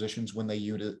shooting positions when they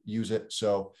use it.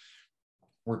 So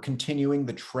we're continuing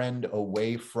the trend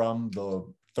away from the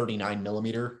 39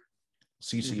 millimeter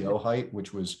CCO height,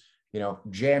 which was,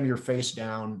 jam your face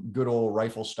down, good old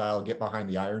rifle style, get behind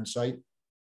the iron sight.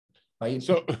 Right?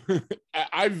 So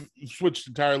I've switched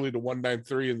entirely to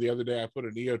 193, and the other day I put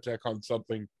an EOTech on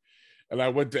something, and I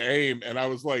went to aim, and I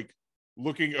was like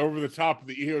looking over the top of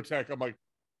the EOTech. I'm like,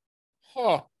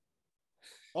 it's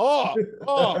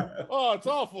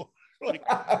awful. Like,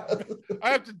 I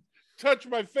have to touch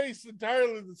my face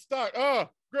entirely in the stock.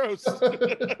 Gross.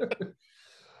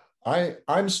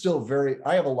 I'm still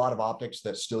I have a lot of optics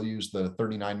that still use the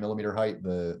 39 millimeter height,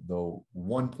 the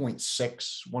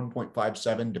 1.6,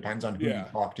 1.57, depends on who you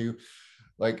talk to.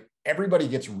 Like, everybody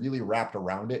gets really wrapped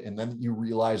around it. And then you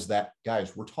realize that,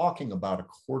 guys, we're talking about a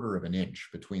quarter of an inch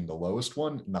between the lowest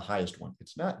one and the highest one.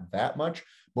 It's not that much,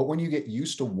 but when you get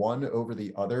used to one over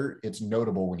the other, it's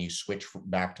notable when you switch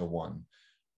back to one.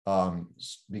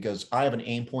 Because I have an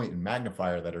aim point and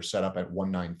magnifier that are set up at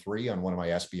 193 on one of my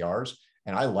SBRs.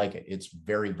 And I like it. It's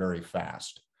very, very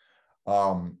fast.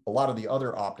 A lot of the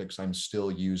other optics I'm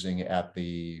still using at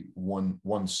the 1.6,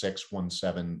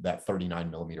 1.7, that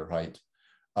 39 millimeter height,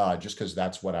 just because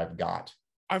that's what I've got.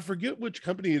 I forget which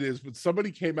company it is, but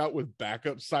somebody came out with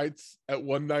backup sights at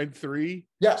 193.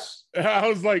 Yes. I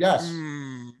was like, yes.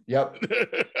 Yep.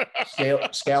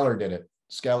 Scalar did it.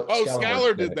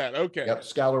 Scalar did that. Okay. Yep.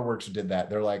 Scalar Works did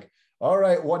that. They're like, all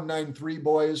right, 193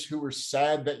 boys who were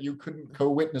sad that you couldn't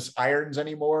co-witness irons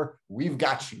anymore. We've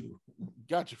got you.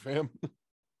 Got you, fam.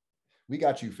 We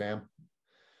got you, fam.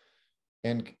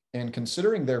 And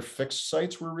considering their fixed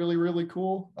sights were really, really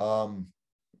cool.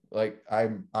 Like,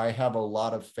 I have a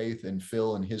lot of faith in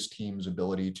Phil and his team's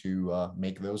ability to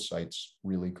make those sights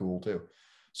really cool too.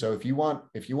 So if you want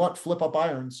flip up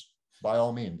irons, by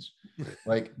all means.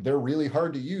 Like, they're really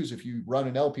hard to use if you run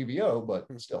an LPVO, but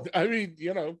still. I mean,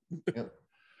 Yeah.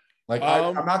 Like,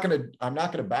 I'm not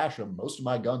gonna bash them. Most of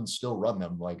my guns still run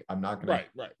them. Like, I'm not gonna.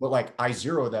 Right. But like, I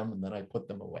zero them and then I put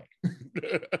them away.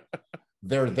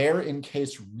 They're there in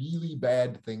case really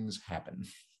bad things happen,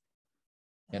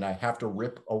 and I have to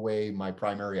rip away my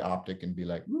primary optic and be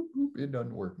like, whoop, whoop, it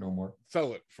doesn't work no more.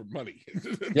 Sell it for money.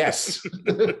 Yes.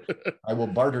 I will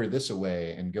barter this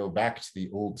away and go back to the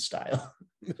old style.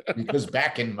 Because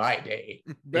back in my day.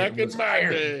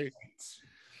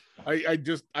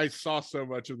 I saw so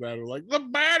much of that. Like the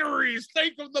batteries,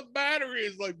 think of the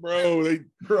batteries. Like, bro, they've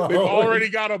already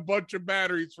got a bunch of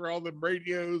batteries for all the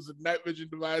radios and night vision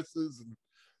devices and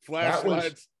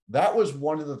flashlights. That was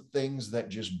one of the things that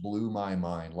just blew my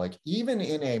mind. Like even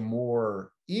in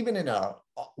a,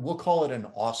 we'll call it an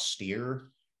austere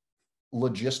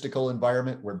logistical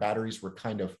environment where batteries were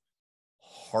kind of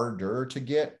harder to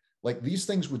get, like these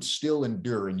things would still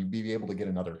endure and you'd be able to get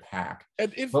another pack.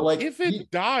 And if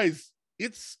it dies,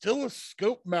 it's still a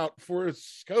scope mount for a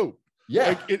scope.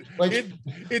 Yeah,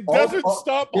 it doesn't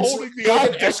stop holding the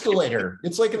like an escalator.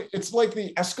 It's like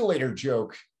the escalator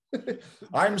joke.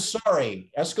 I'm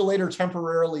sorry, escalator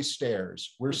temporarily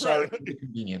stairs. We're sorry for the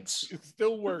inconvenience. It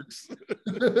still works.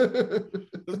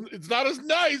 It's not as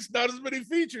nice, not as many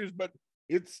features, but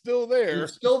it's still there.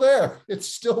 It's still there. It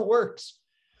still works.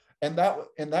 And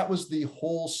that was the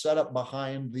whole setup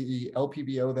behind the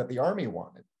LPBO that the Army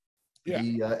wanted. Yeah.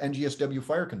 The NGSW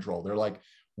fire control. They're like,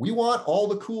 we want all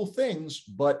the cool things,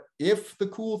 but if the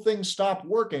cool things stop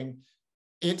working,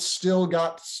 it's still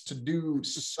got to do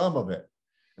some of it.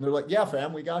 And they're like, yeah,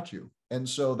 fam, we got you. And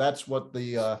so that's what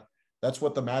the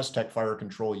Maztec fire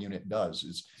control unit does.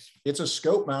 Is it's a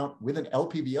scope mount with an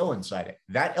LPBO inside it.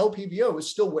 That LPBO is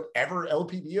still whatever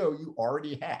LPBO you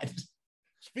already had.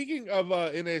 Speaking of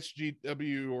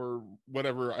NSGW or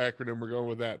whatever acronym we're going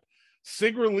with that,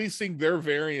 SIG releasing their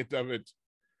variant of it.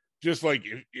 Just like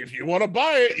if you want to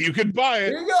buy it, you can buy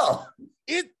it. There you go.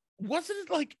 It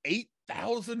wasn't like $8,000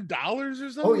 or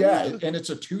something. Oh yeah, and it's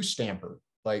a 2-stamper.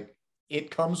 Like it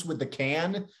comes with the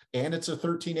can, and it's a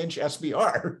 13-inch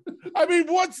SBR. I mean,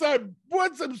 once I'm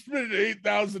spending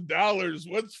 $8,000,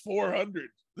 what's 400?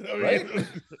 Right?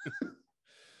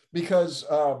 Because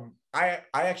I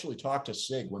actually talked to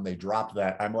SIG when they dropped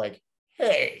that. I'm like,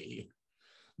 hey,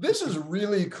 this is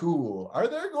really cool. Are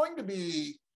there going to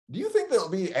be? Do you think there'll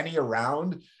be any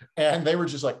around? And they were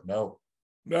just like, no,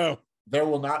 there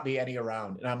will not be any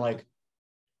around. And I'm like,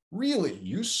 really?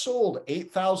 You sold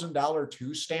 $8,000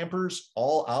 2-stampers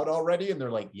all out already? And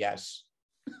they're like, yes.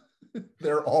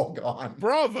 They're all gone.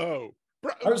 Bravo.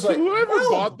 I was like, whoever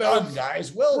bought those,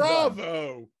 guys, well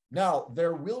bravo. Done. Now,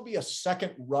 there will be a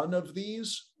second run of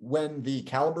these when the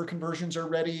caliber conversions are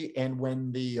ready and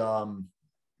when they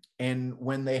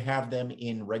have them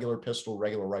in regular pistol,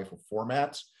 regular rifle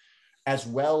formats as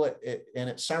well. And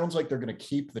it sounds like they're going to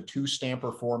keep the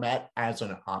 2-stamper format as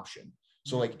an option.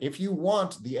 So like if you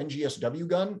want the NGSW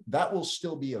gun, that will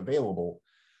still be available.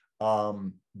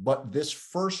 But this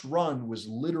first run was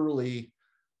literally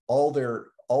all their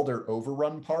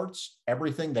overrun parts,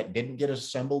 everything that didn't get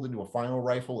assembled into a final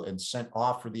rifle and sent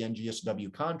off for the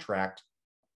NGSW contract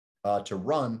to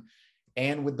run,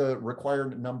 and with the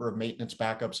required number of maintenance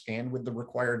backups and with the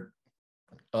required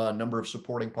number of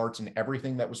supporting parts and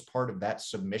everything that was part of that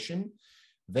submission,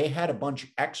 they had a bunch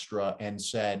extra and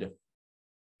said,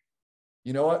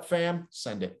 you know what, fam,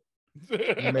 send it.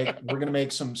 We're going to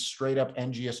make some straight up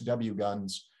NGSW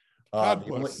guns.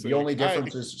 The only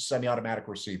difference is semi-automatic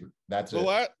receiver. That's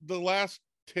it. The last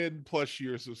 10 plus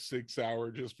years of 6 Hour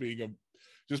just being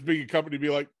a company be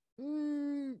like,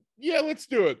 yeah, let's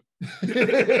do it.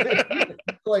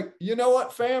 Like, you know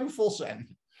what, fam, full send.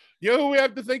 You know who we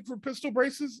have to thank for pistol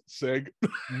braces? SIG.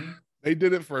 Mm-hmm. They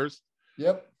did it first.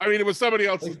 Yep. I mean, it was somebody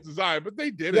else's design, but they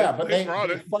did it. Yeah, but they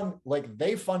brought it.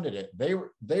 They funded it. They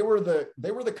were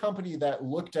the company that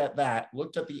looked at the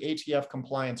ATF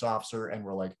compliance officer and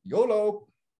were like, YOLO.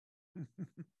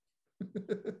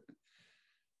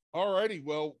 All righty.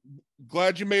 Well,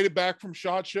 glad you made it back from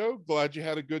SHOT Show. Glad you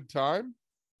had a good time.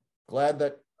 Glad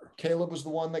that Caleb was the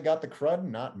one that got the crud,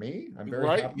 not me. I'm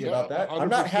very happy about that. 100%. I'm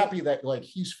not happy that like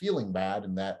he's feeling bad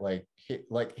and that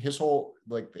his whole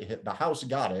the house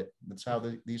got it. That's how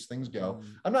these things go.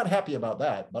 I'm not happy about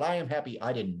that, but I am happy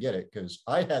I didn't get it because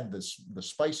I had the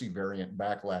spicy variant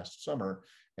back last summer,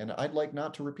 and I'd like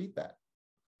not to repeat that.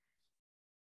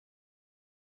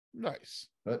 Nice.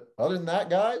 But other than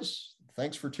that, guys,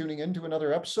 thanks for tuning in to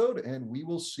another episode, and we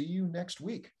will see you next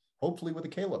week, hopefully with a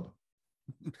Caleb.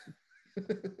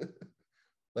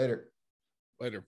 Later.